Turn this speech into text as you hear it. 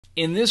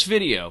In this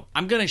video,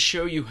 I'm going to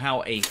show you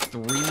how a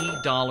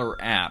 $3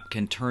 app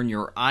can turn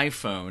your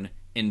iPhone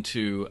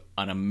into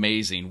an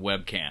amazing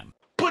webcam.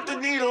 Put the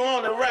needle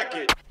on the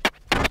record.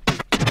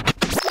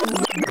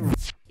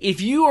 If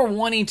you are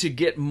wanting to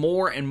get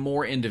more and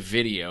more into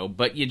video,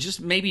 but you just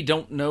maybe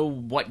don't know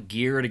what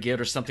gear to get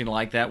or something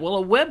like that, well,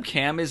 a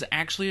webcam is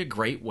actually a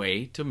great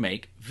way to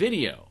make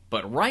video.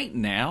 But right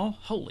now,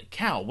 holy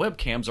cow,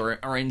 webcams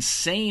are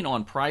insane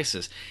on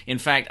prices. In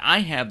fact, I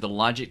have the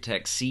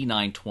Logitech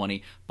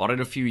C920, bought it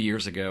a few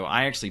years ago.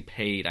 I actually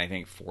paid, I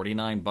think,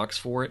 $49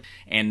 for it,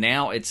 and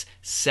now it's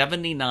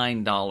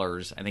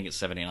 $79, I think it's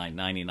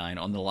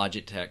 $79.99 on the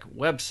Logitech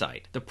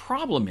website. The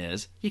problem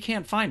is, you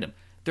can't find them.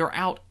 They're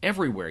out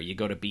everywhere. You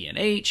go to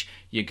B&H,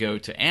 you go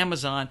to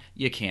Amazon,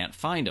 you can't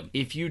find them.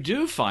 If you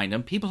do find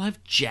them, people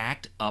have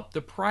jacked up the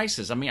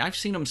prices. I mean, I've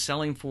seen them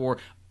selling for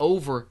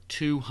over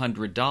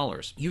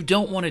 $200. You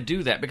don't want to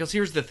do that because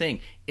here's the thing,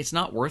 it's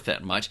not worth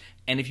that much,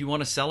 and if you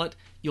want to sell it,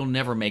 you'll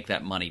never make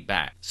that money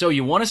back. So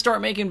you want to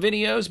start making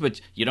videos, but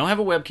you don't have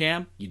a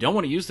webcam, you don't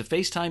want to use the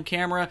FaceTime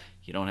camera,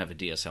 you don't have a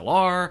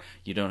DSLR,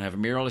 you don't have a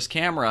mirrorless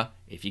camera.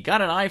 If you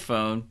got an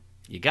iPhone,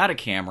 you got a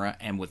camera,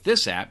 and with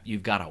this app,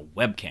 you've got a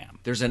webcam.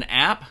 There's an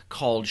app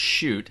called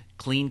Shoot,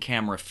 Clean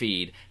Camera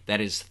Feed,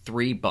 that is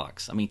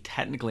 $3. I mean,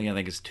 technically, I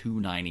think it's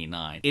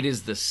 $2.99. It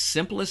is the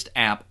simplest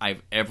app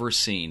I've ever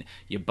seen.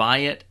 You buy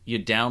it, you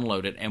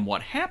download it, and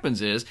what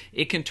happens is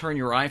it can turn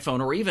your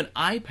iPhone or even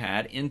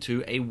iPad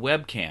into a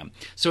webcam.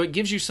 So it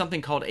gives you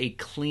something called a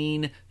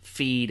clean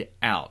feed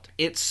out.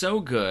 It's so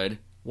good.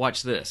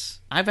 Watch this.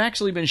 I've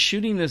actually been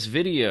shooting this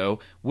video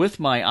with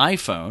my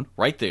iPhone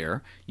right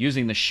there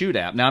using the Shoot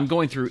app. Now I'm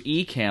going through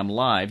eCam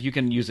Live. You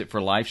can use it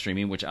for live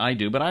streaming, which I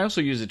do, but I also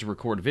use it to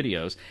record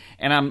videos.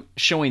 And I'm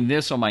showing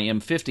this on my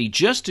M50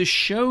 just to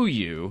show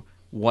you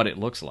what it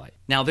looks like.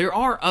 Now there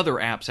are other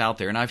apps out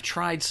there, and I've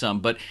tried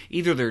some, but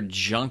either they're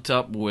junked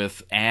up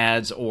with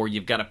ads or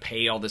you've got to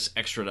pay all this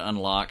extra to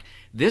unlock.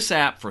 This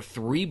app for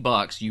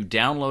 $3, you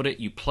download it,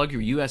 you plug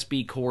your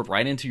USB cord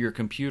right into your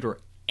computer,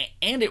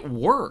 and it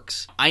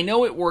works. I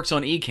know it works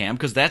on eCam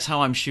because that's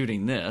how I'm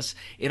shooting this.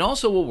 It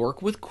also will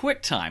work with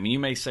QuickTime. And you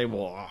may say,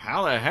 well,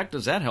 how the heck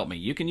does that help me?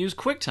 You can use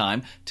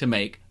QuickTime to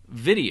make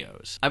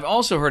videos. I've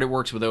also heard it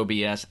works with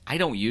OBS. I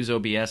don't use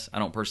OBS. I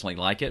don't personally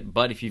like it.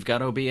 But if you've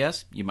got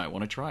OBS, you might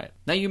want to try it.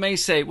 Now you may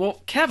say,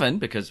 well, Kevin,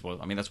 because, well,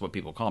 I mean, that's what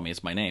people call me.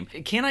 It's my name.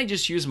 Can I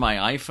just use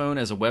my iPhone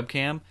as a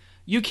webcam?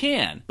 You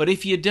can. But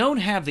if you don't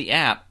have the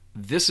app,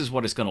 this is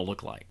what it's going to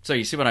look like. So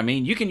you see what I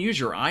mean? You can use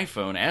your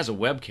iPhone as a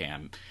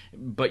webcam,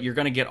 but you're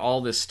going to get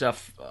all this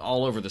stuff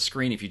all over the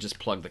screen if you just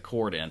plug the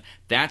cord in.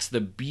 That's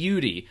the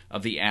beauty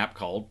of the app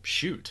called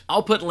Shoot.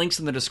 I'll put links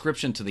in the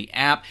description to the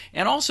app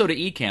and also to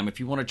eCam. If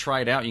you want to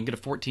try it out, you can get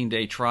a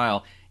 14-day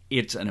trial.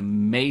 It's an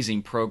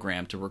amazing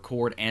program to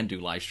record and do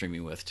live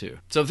streaming with too.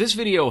 So if this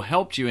video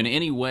helped you in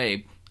any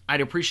way, I'd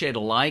appreciate a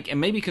like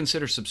and maybe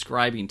consider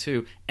subscribing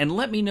too, and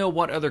let me know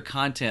what other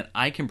content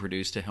I can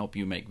produce to help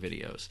you make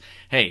videos.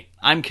 Hey,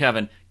 I'm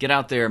Kevin. Get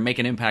out there, make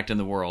an impact in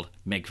the world,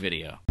 make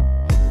video.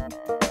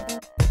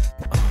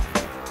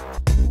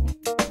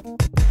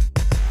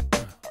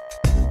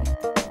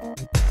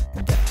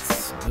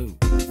 That's smooth.